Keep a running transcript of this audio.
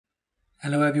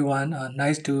Hello everyone,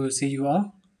 nice to see you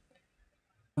all.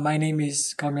 My name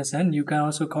is Komiasan. You can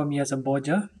also call me as a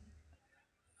Boja.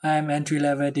 I am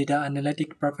entry-level data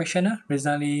analytic professional.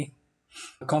 Recently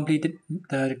completed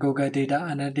the Google Data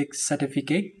Analytics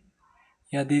certificate.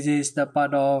 Yeah, this is the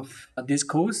part of this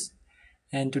course,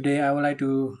 and today I would like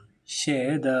to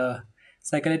share the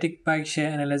Cyclistic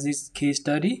BIke-Share analysis case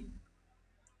study.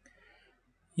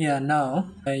 Yeah, now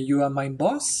you are my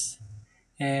boss,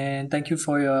 and thank you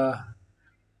for your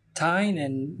time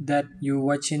and that you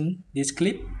watching this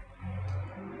clip.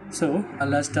 So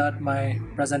let's start my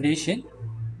presentation.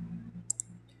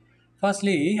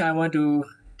 Firstly, I want to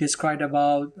describe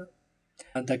about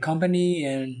the company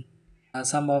and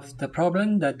some of the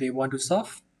problem that they want to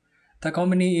solve. The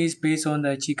company is based on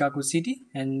the Chicago City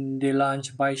and they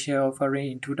launched BIke-Share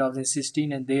offering in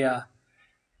 2016 and they are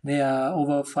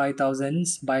over 5,000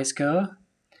 bicycle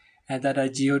and that are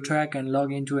geo-track and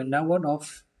log into a network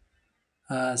of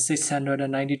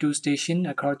 692 stations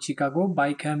across Chicago.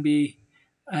 Bike can be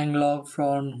unlocked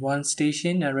from one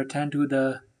station and returned to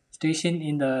the station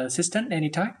in the system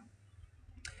anytime.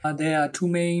 There are two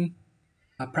main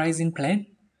pricing plan.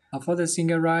 For the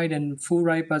single ride and full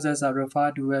ride passes are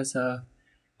referred to as a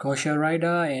kosher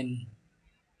rider, and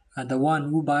the one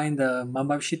who buy the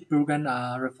membership program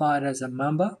are referred as a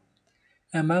member.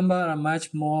 A member are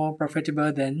much more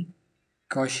profitable than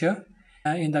kosher.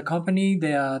 In the company,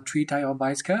 there are three types of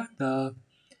bicycle: the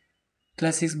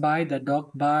classic bike, the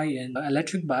dog bike, and the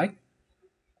electric bike.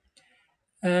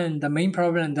 And the main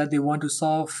problem that they want to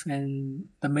solve and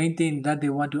the main thing that they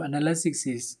want to analyze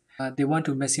is they want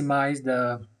to maximize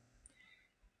the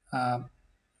uh,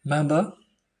 member.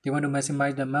 They want to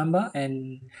maximize the member,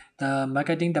 and the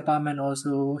marketing department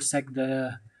also set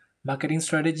the marketing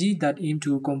strategy that aim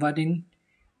to converting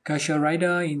casual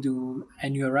rider into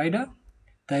annual rider.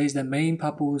 That is the main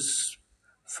purpose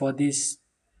for this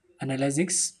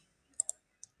analytics.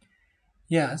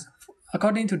 Yes,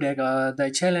 according to that,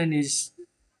 the challenge is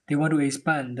they want to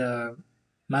expand the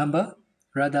member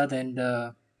rather than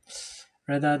the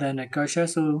rather than a culture.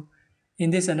 So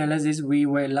in this analysis, we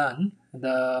will learn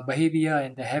the behavior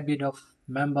and the habit of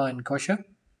member and culture.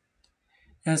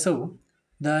 And so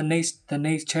the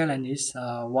next challenge is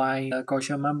why the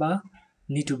culture member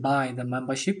need to buy the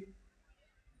membership,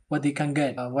 what they can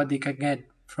get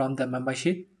from the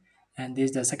membership. And this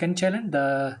is the second challenge.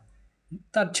 The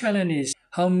third challenge is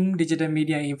how digital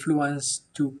media influence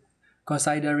to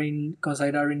considering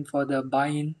for the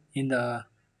buy-in in the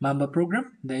member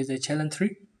program. There is a challenge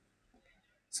three.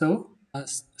 So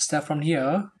start from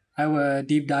here. I will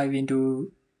deep dive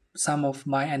into some of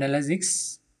my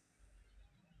analytics.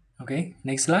 Okay,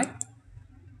 next slide.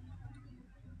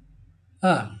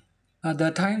 Ah,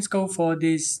 the time scope for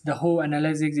this, the whole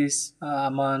analytics is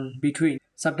on between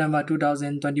September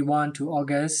 2021 to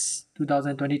August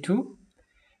 2022.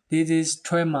 This is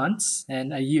 12 months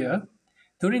and a year.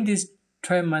 During this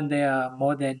 12 months, there are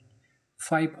more than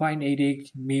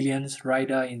 5.88 million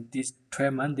riders in this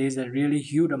 12 months. This is a really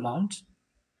huge amount.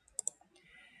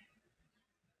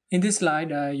 In this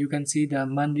slide, you can see the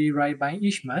monthly ride by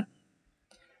each month.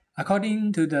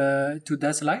 According to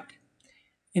that slide,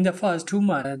 in the first 2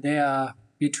 months, there are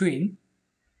between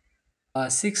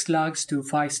 6 lakhs to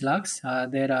 5 lakhs.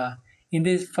 There are in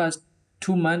this first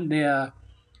 2 months there are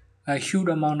a huge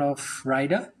amount of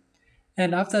rider,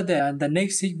 and after that, the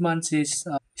next 6 months is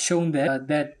shown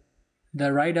that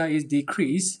the rider is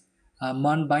decreased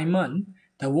month by month.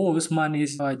 The worst month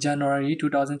is January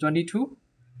 2022.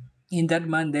 In that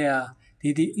month,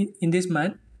 in this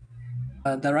month,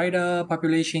 the rider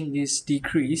population is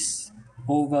decreased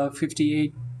over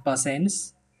 58%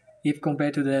 if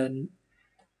compared to the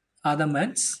other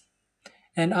months.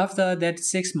 And after that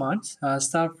 6 months,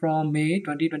 start from May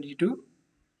 2022,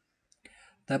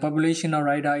 the population of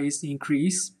rider is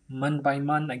increased month by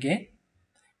month again.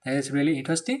 That is really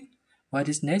interesting. What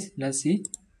is next? Let's see.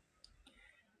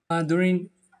 During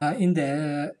in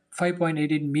the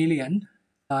 5.88 million,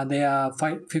 there are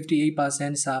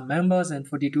 58% are members and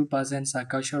 42% are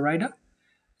casual rider.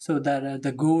 So that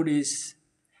the goal is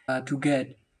to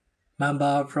get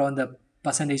member from the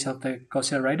percentage of the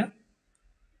casual rider.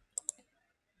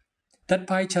 That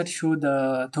pie chart shows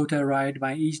the total ride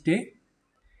by each day.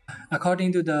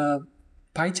 According to the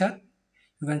pie chart,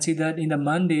 you can see that in the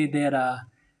Monday there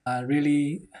are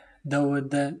really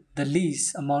the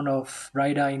least amount of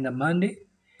rider in the Monday.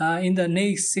 In the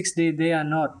next 6 days they are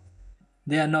not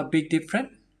big different.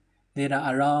 They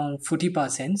are around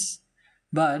 40%.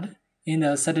 But in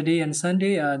the Saturday and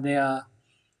Sunday they are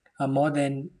more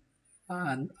than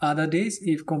other days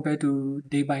if compared to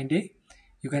day by day.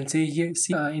 You can see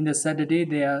in the Saturday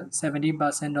there are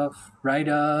 70% of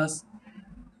riders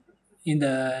in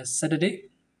the Saturday,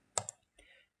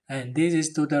 and this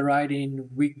is to the ride in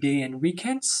weekday and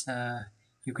weekends.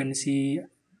 You can see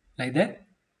like that.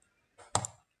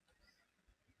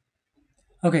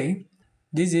 Okay,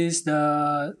 this is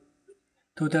the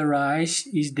total rides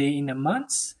each day in a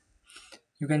month.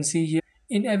 You can see here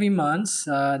in every month.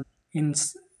 In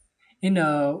in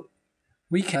a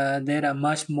week, there are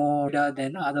much more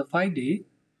than other 5 days.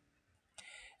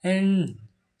 And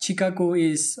Chicago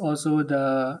is also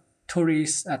the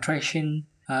tourist attraction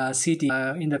city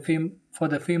in the film for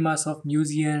the famous of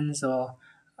museums or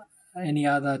any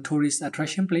other tourist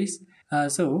attraction place.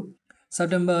 So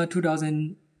September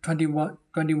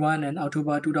 2021 and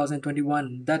October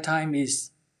 2021, that time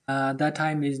is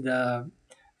the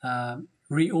uh,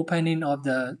 reopening of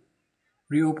the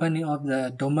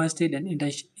domestic and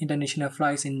international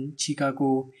flights in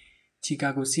Chicago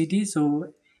City.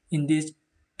 So in these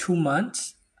 2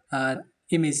 months, it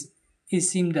is it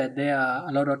seems that there are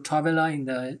a lot of traveler in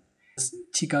the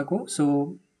Chicago.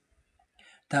 So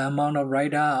the amount of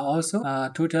rider are also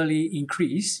totally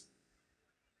increased.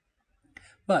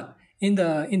 But in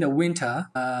the winter,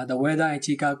 the weather in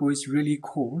Chicago is really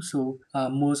cold. So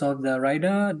most of the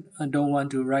rider don't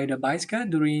want to ride a bicycle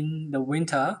during the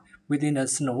winter within the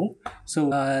snow. So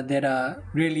there are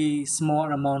really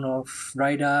small amount of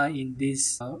rider in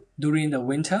this during the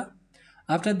winter.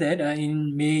 After that,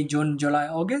 in May, June, July,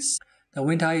 August, the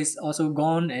winter is also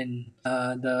gone, and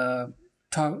the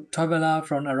traveler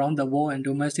from around the world and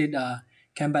domestic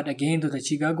came back again to the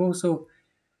Chicago. So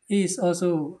is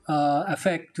also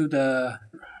affect to the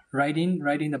riding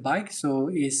the bike, so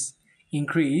it's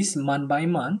increased month by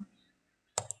month.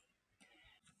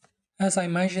 As I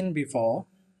mentioned before,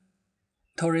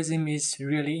 tourism is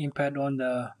really impact on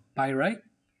the bike ride.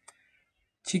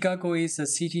 Chicago is a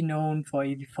city known for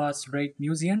its first-rate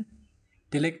museum,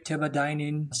 delectable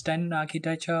dining, stunning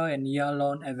architecture, and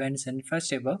year-long events and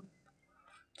festival.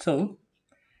 So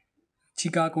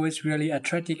Chicago is really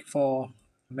attractive for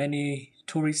many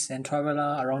tourists and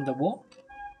travelers around the world.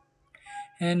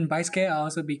 And bicycle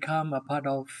also become a part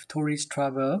of tourist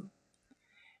travel.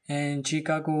 And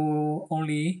Chicago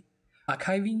only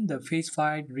archiving the Phase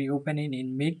 5 reopening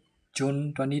in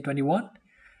mid-June 2021.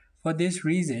 For this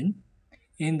reason,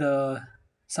 in the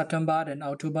September and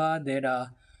October, there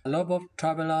are a lot of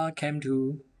traveler came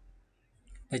to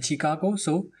the Chicago.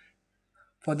 So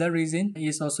for that reason,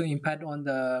 it's also impact on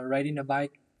the riding a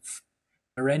bike,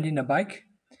 renting a bike.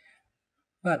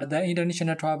 But the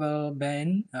international travel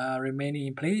ban remained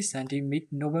in place until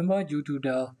mid-November due to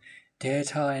the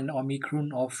Delta and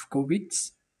Omicron of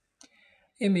COVID.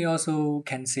 It may also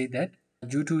can say that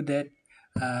due to that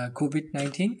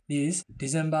COVID-19 is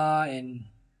December and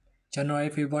January,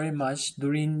 February, March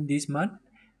during this month.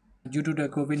 Due to the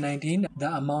COVID-19,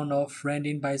 the amount of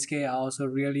renting bicycle are also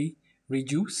really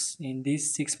reduced in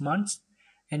these 6 months.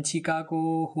 And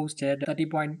Chicago hosted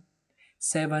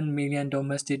 30.7 million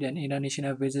domestic and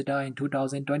international visitors in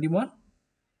 2021.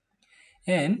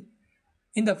 And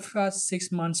in the first 6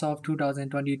 months of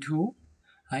 2022,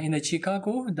 in the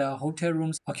Chicago, the hotel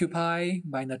rooms occupied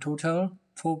by the total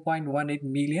 4.18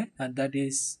 million, and that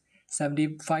is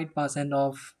 75%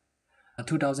 of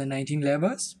 2019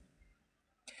 levels.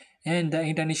 And the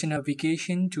international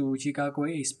vacation to Chicago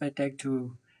is expected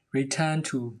to return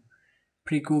to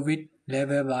pre-COVID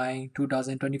level by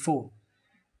 2024.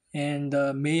 And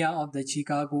the mayor of the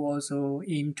Chicago also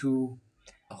aimed to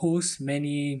host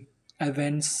many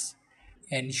events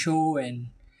and show and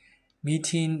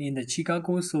meeting in the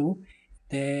Chicago. So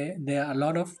there are a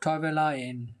lot of traveler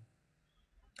and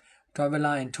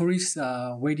tourists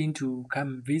waiting to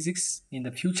come visit in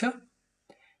the future.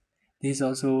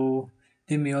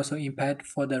 They may also impact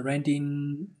for the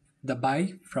renting the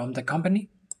bike from the company.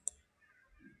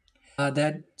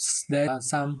 There are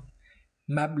some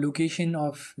map location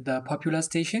of the popular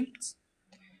stations.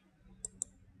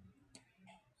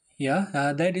 Yeah,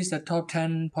 that is the top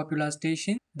 10 popular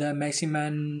station. The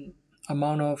maximum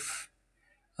amount of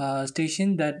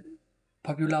station that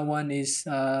popular one is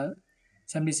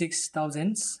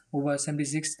 76,000, over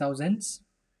 76,000.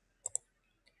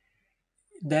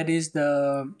 That is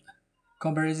the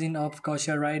comparison of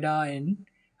Coursera rider and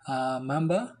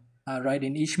member ride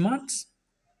in each month.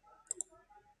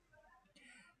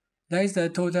 That is the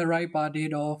total ride per day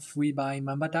of we by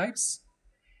member types.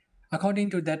 According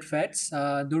to that facts,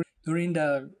 during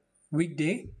the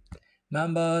weekday,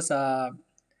 members the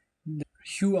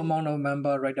huge amount of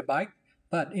member ride a bike,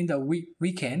 but in the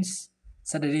weekends,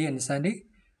 Saturday and Sunday,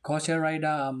 Coursera rider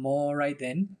are more ride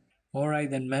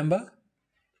than member.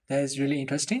 That is really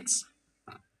interesting.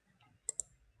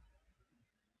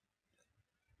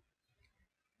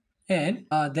 And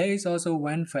there is also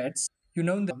one fact.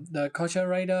 The culture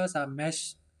riders are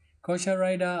mesh. Culture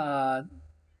rider are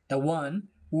the one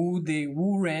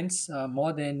who rents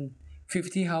more than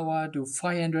 50 hour to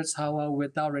 500 hour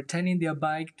without returning their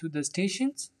bike to the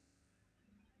stations,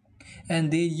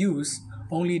 and they use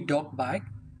only dog bike.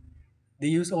 They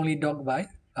use only dog bike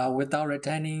without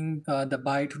returning the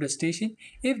bike to the station.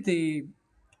 If they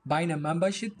buy a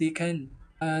membership, they can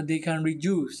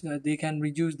reduce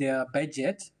their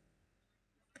budget.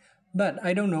 But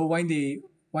I don't know why they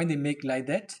make like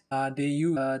that. They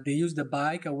use the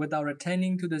bike without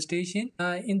returning to the station.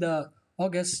 In the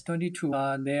August 22,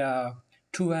 there are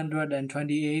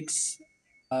 228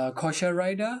 kosher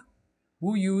rider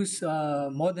who use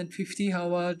more than 50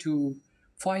 hours to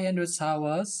 500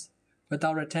 hours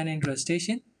without returning to the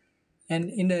station. And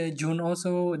in the June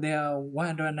also there are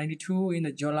 192, in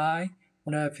the July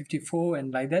 154,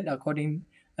 and like that according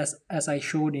as I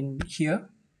showed in here.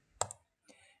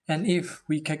 And if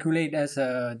we calculate as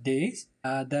days,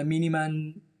 the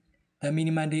minimum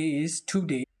day is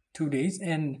 2 days,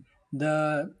 and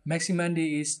the maximum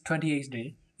day is 28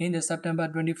 days. In the September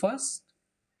 21st,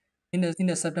 in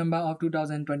the September of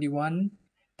 2021,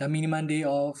 the minimum day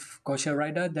of kosher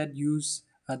rider that use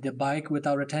the bike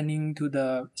without returning to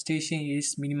the station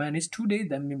is minimum is 2 days.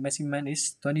 The maximum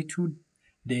is 22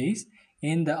 days.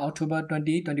 In the October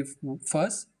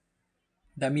 2021st,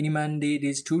 the minimum date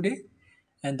is 2 days,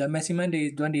 and the maximum day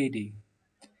is 28 days.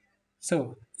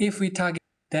 So if we target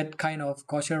that kind of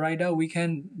kosher rider, we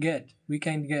can get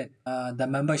the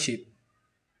membership.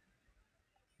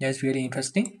 That's really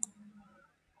interesting.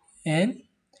 And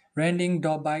renting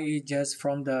dog bike is just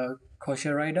from the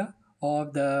kosher rider, or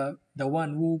the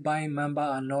one who buy member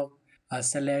are not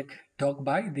select dog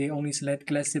bike. They only select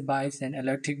classic bikes and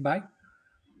electric bike.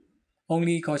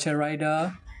 Only kosher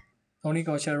rider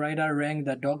rank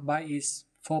the dog bike is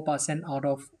 4% out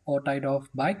of all type of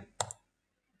bike.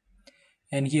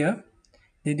 And here,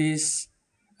 it is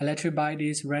electric bike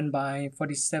is run by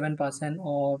 47%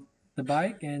 of the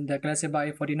bike, and the classic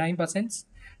bike 49%,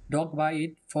 dog bike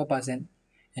is 4%,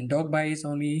 and dog bike is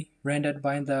only rented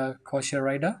by the kosher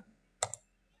rider.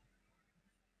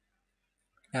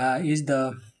 Is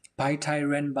the bike type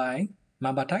rent by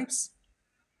member types.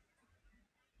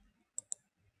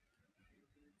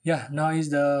 Yeah, now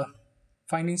is the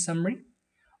finding summary.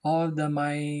 All the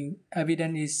my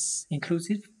evidence is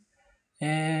inclusive,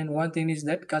 and one thing is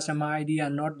that customer ID are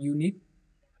not unique.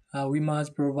 We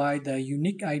must provide the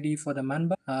unique ID for the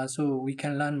member, so we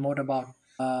can learn more about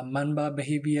member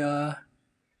behavior.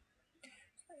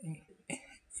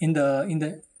 In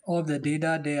the all the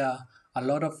data, there are a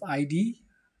lot of ID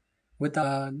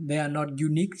without they are not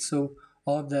unique, so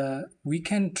all the we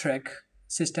can track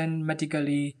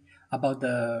systematically about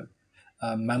the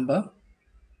member.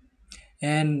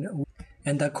 And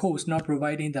the cost not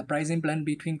providing the pricing plan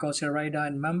between Coursera rider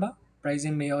and member.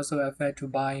 Pricing may also affect to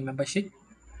buy membership.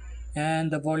 And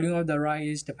the volume of the ride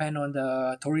is depend on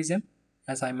the tourism.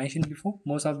 As I mentioned before,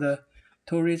 most of the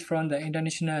tourists from the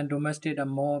international and domestic are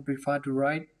more prefer to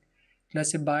ride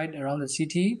classic bike around the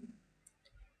city.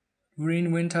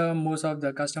 During winter, most of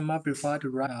the customer prefer to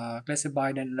ride classic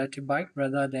bike and electric bike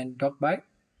rather than dog bike.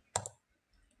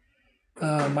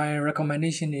 My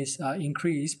recommendation is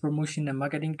increase promotion and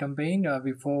marketing campaign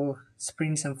before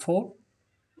spring and fall.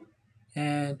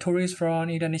 And tourists from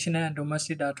international and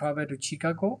domestic travel to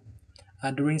Chicago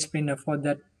during spring. For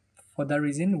that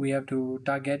reason, we have to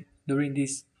target during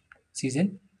this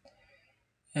season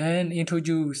and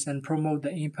introduce and promote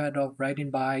the impact of riding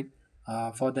bike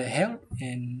for the health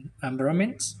and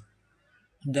environment.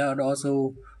 That would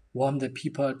also warm the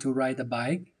people to ride the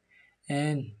bike,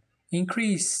 and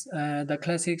increase the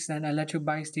classics and electric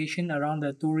bike station around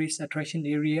the tourist attraction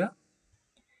area.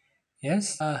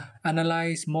 Yes,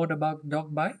 analyze more about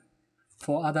dog bike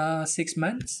for other 6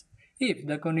 months. If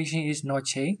the condition is not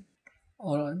changed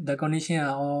or the condition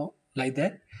are all like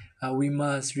that, we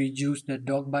must reduce the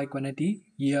dog bike quantity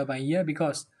year by year,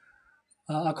 because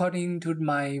according to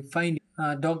my finding,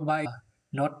 dog bike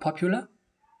not popular,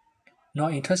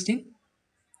 not interesting,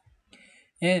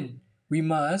 and we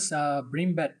must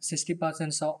bring back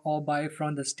 60% of all bike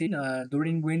from the state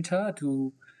during winter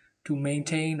to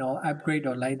maintain or upgrade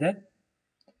or like that.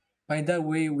 By that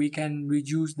way, we can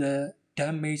reduce the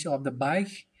damage of the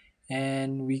bike,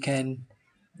 and we can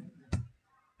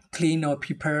clean or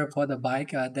prepare for the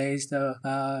bike. There is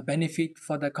the benefit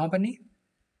for the company.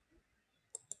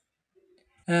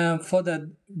 For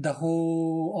the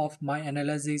whole of my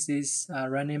analysis is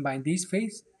running by this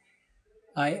phase.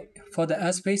 For the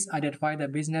S phase, identify the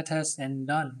business test and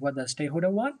done what the stakeholder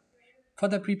want. For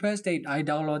the prepare state, I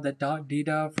download the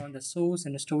data from the source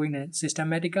and storing it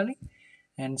systematically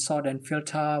and sort and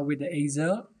filter with the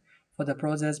Excel. For the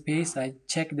process page, I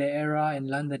check the error and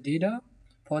learn the data.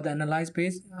 For the analyze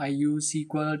page, I use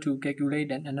SQL to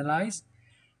calculate and analyze.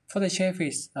 For the share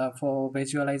phase, for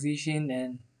visualization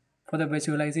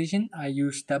I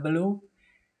use Tableau,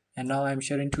 and now I'm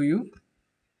sharing to you.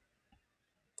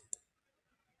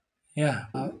 Yeah,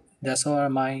 that's all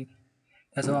my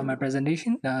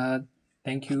presentation.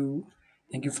 Thank you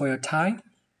for your time.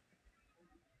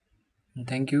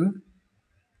 Thank you.